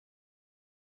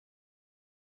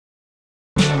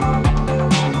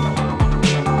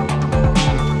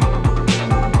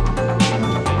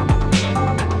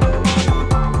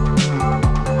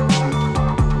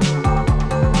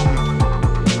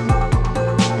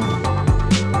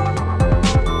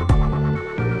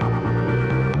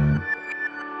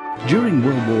During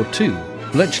World War II,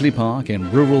 Bletchley Park in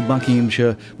rural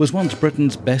Buckinghamshire was once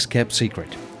Britain's best-kept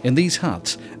secret. In these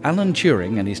huts, Alan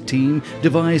Turing and his team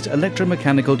devised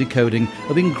electromechanical decoding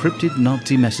of encrypted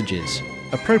Nazi messages.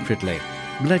 Appropriately,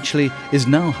 Bletchley is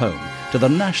now home to the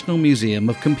National Museum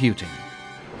of Computing.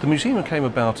 The museum came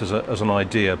about as an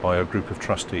idea by a group of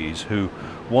trustees who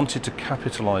wanted to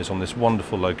capitalise on this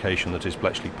wonderful location that is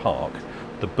Bletchley Park,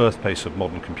 the birthplace of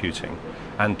modern computing,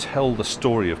 and tell the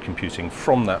story of computing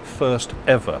from that first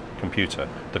ever computer,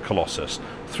 the Colossus,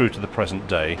 through to the present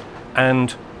day,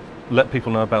 and let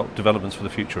people know about developments for the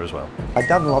future as well. I'd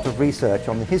done a lot of research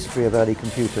on the history of early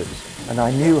computers, and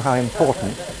I knew how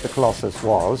important the Colossus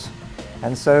was,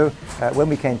 and so when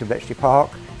we came to Bletchley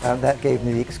Park, that gave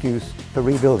me the excuse for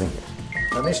rebuilding it.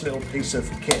 And this little piece of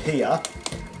kit here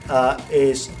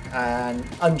is an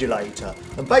undulator,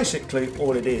 and basically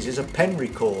all it is a pen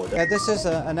recorder. This is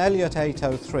an Elliott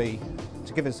 803,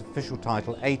 to give its official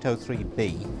title,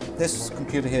 803B. This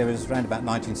computer here is around about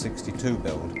 1962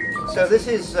 build. So this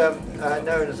is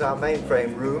known as our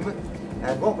mainframe room,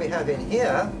 and what we have in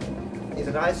here is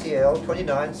an ICL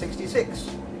 2966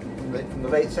 from the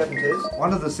late 70s.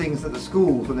 One of the things that the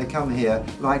schools, when they come here,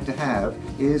 like to have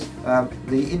is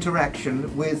the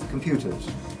interaction with computers.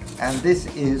 And this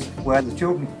is where the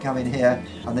children can come in here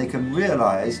and they can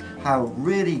realise how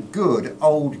really good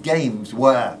old games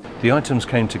were. The items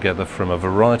came together from a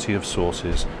variety of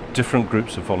sources, different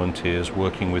groups of volunteers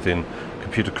working within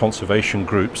computer conservation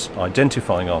groups,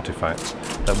 identifying artefacts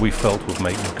that we felt would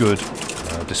make good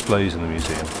displays in the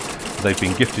museum. They've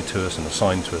been gifted to us and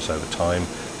assigned to us over time,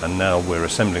 and now we're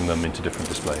assembling them into different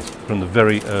displays. From the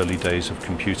very early days of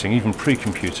computing, even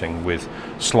pre-computing with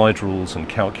slide rules and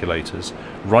calculators,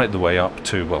 right the way up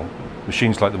to, well,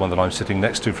 machines like the one that I'm sitting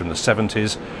next to from the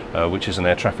 70s, which is an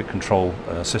air traffic control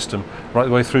system, right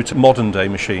the way through to modern day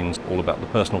machines, all about the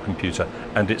personal computer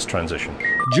and its transition.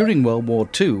 During World War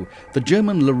II, the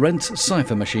German Lorenz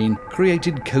cipher machine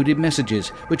created coded messages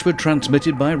which were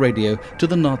transmitted by radio to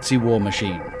the Nazi war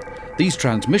machine. These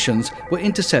transmissions were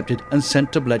intercepted and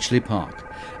sent to Bletchley Park,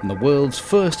 and the world's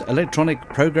first electronic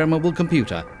programmable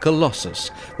computer, Colossus,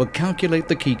 would calculate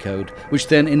the key code, which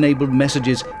then enabled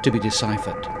messages to be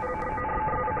deciphered.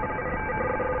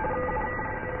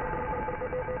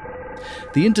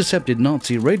 The intercepted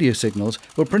Nazi radio signals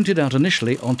were printed out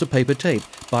initially onto paper tape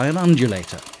by an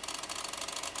undulator.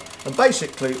 And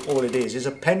basically all it is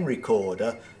a pen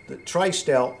recorder that traced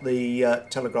out the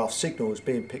telegraph signals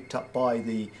being picked up by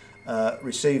the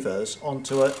receivers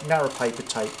onto a narrow paper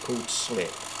tape called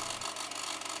slip.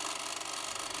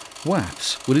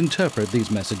 WAFs would interpret these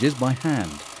messages by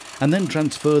hand and then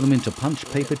transfer them into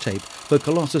punched paper tape for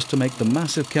Colossus to make the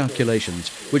massive calculations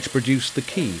which produced the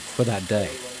key for that day.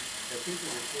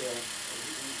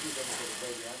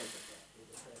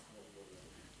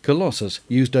 Colossus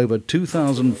used over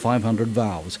 2,500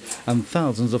 valves and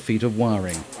thousands of feet of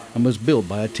wiring and was built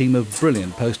by a team of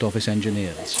brilliant post office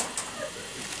engineers.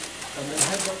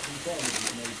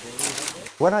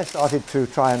 When I started to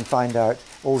try and find out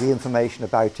all the information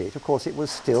about it, of course it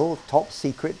was still top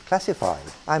secret classified.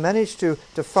 I managed to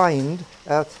find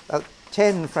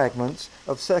 10 fragments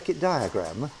of circuit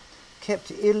diagram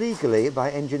kept illegally by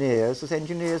engineers, as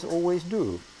engineers always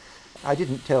do. I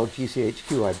didn't tell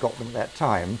GCHQ I'd got them at that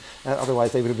time,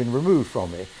 otherwise they would have been removed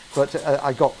from me, but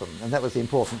I got them, and that was the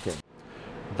important thing.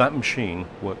 That machine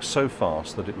worked so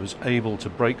fast that it was able to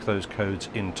break those codes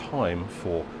in time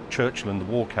for Churchill and the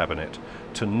War Cabinet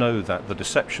to know that the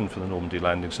deception for the Normandy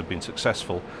landings had been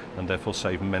successful and therefore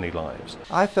saved many lives.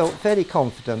 I felt fairly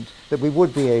confident that we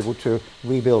would be able to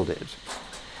rebuild it.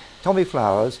 Tommy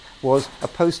Flowers was a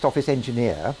post office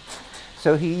engineer,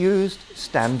 so he used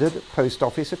standard post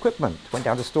office equipment, went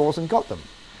down to stores and got them.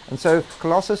 And so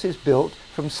Colossus is built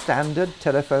from standard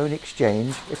telephone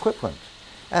exchange equipment.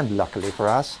 And luckily for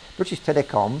us, British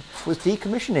Telecom was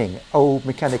decommissioning old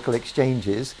mechanical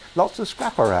exchanges, lots of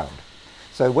scrap around.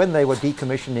 So when they were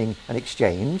decommissioning an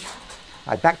exchange,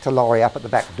 I backed a lorry up at the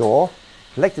back door,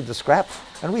 collected the scrap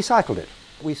and recycled it.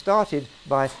 We started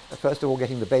by first of all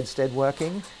getting the bedstead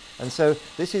working, and so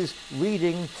this is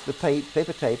reading the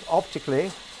paper tape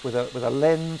optically with a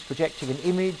lens projecting an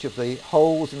image of the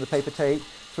holes in the paper tape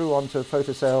through onto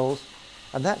photocells.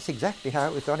 And that's exactly how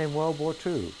it was done in World War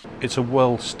II. It's a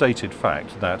well-stated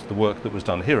fact that the work that was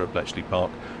done here at Bletchley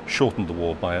Park shortened the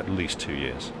war by at least 2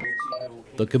 years.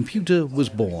 The computer was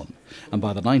born, and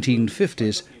by the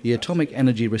 1950s, the Atomic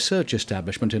Energy Research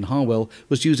Establishment in Harwell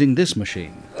was using this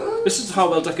machine. This is the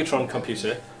Harwell Decatron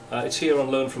computer. It's here on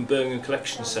loan from Birmingham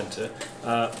Collection Centre.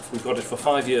 We've got it for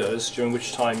 5 years, during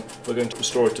which time we're going to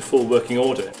restore it to full working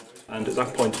order. And at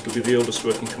that point, it will be the oldest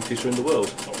working computer in the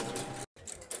world.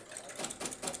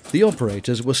 the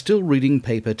operators were still reading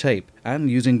paper tape and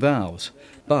using valves.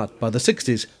 But by the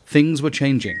 60s, things were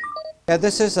changing.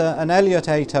 This is an Elliott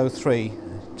 803,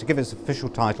 to give its official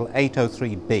title,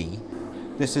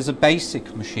 803B. This is a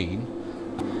basic machine,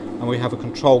 and we have a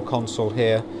control console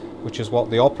here, which is what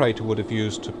the operator would have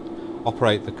used to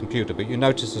operate the computer. But you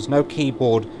notice there's no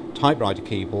keyboard, typewriter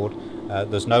keyboard,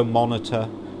 there's no monitor,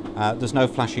 there's no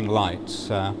flashing lights.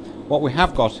 What we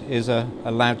have got is a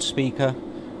loudspeaker,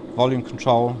 volume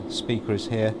control, speaker is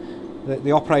here.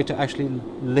 The operator actually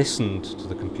listened to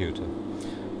the computer.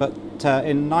 But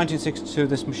in 1962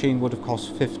 this machine would have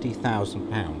cost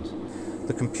 £50,000.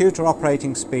 The computer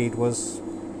operating speed was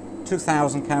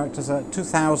 2,000 characters,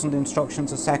 2,000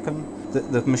 instructions a second.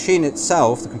 The machine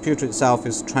itself, the computer itself,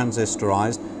 is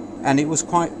transistorized, and it was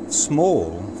quite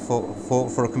small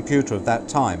for a computer of that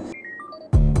time.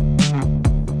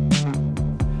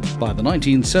 By the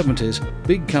 1970s,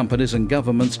 big companies and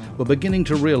governments were beginning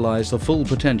to realize the full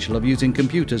potential of using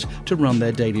computers to run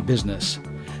their daily business.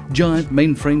 Giant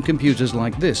mainframe computers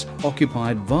like this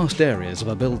occupied vast areas of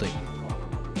a building.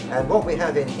 And what we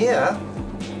have in here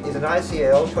is an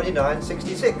ICL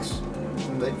 2966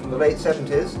 from the late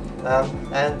 70s,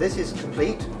 and this is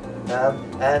complete,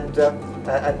 and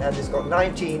it's got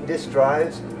 19 disk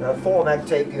drives, 4 mag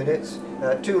tape units,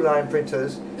 2 line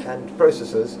printers and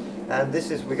processors, and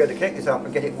we're going to connect this up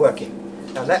and get it working.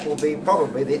 And that will be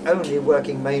probably the only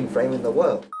working mainframe in the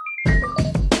world.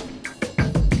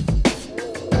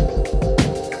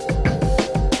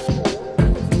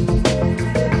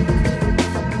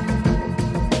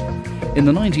 In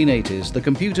the 1980s, the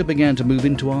computer began to move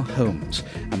into our homes,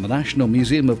 and the National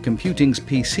Museum of Computing's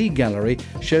PC Gallery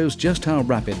shows just how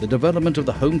rapid the development of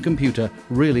the home computer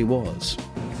really was.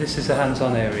 This is a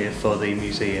hands-on area for the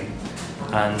museum,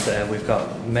 and we've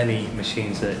got many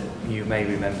machines that you may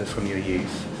remember from your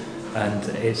youth, and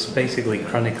it's basically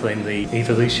chronicling the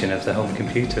evolution of the home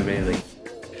computer, really.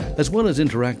 As well as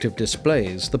interactive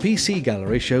displays, the PC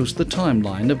Gallery shows the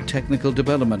timeline of technical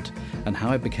development and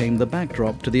how it became the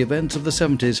backdrop to the events of the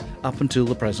 70s up until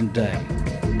the present day.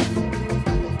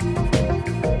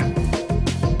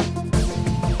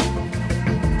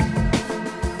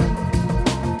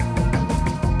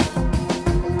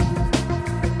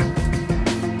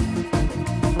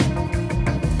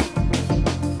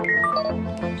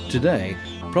 Today,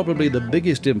 probably the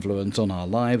biggest influence on our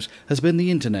lives has been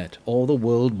the internet, or the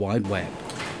World Wide Web.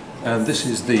 And this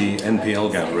is the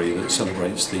NPL gallery that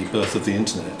celebrates the birth of the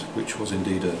internet, which was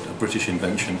indeed a British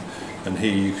invention. And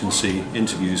here you can see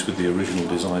interviews with the original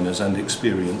designers and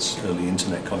experience early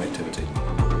internet connectivity.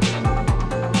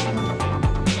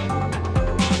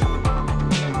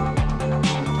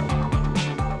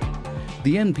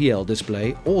 The NPL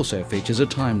display also features a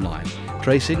timeline,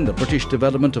 tracing the British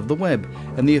development of the web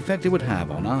and the effect it would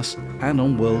have on us and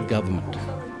on world government.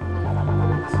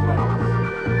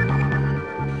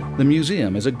 The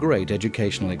museum is a great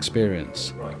educational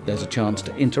experience. There's a chance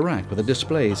to interact with the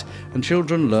displays, and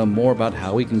children learn more about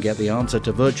how we can get the answer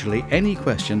to virtually any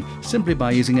question simply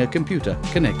by using a computer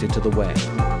connected to the web.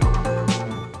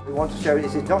 We want to show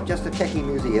this is not just a techie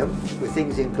museum with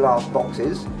things in glass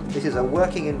boxes. This is a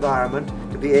working environment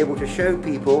to be able to show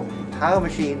people how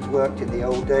machines worked in the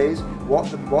old days,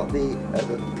 what the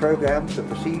programs, the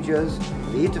procedures,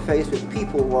 the interface with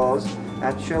people was,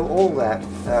 and show all that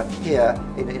here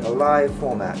in a live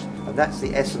format. And that's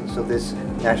the essence of this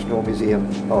National Museum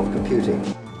of Computing.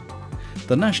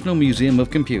 The National Museum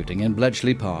of Computing in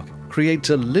Bletchley Park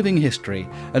creates a living history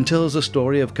and tells a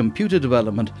story of computer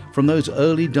development from those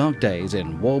early dark days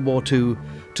in World War II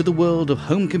to the world of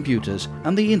home computers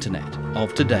and the internet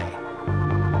of today.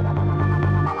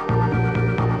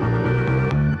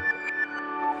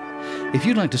 If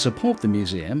you'd like to support the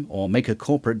museum or make a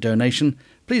corporate donation,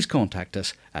 please contact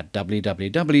us at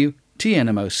www.tnmoc.org.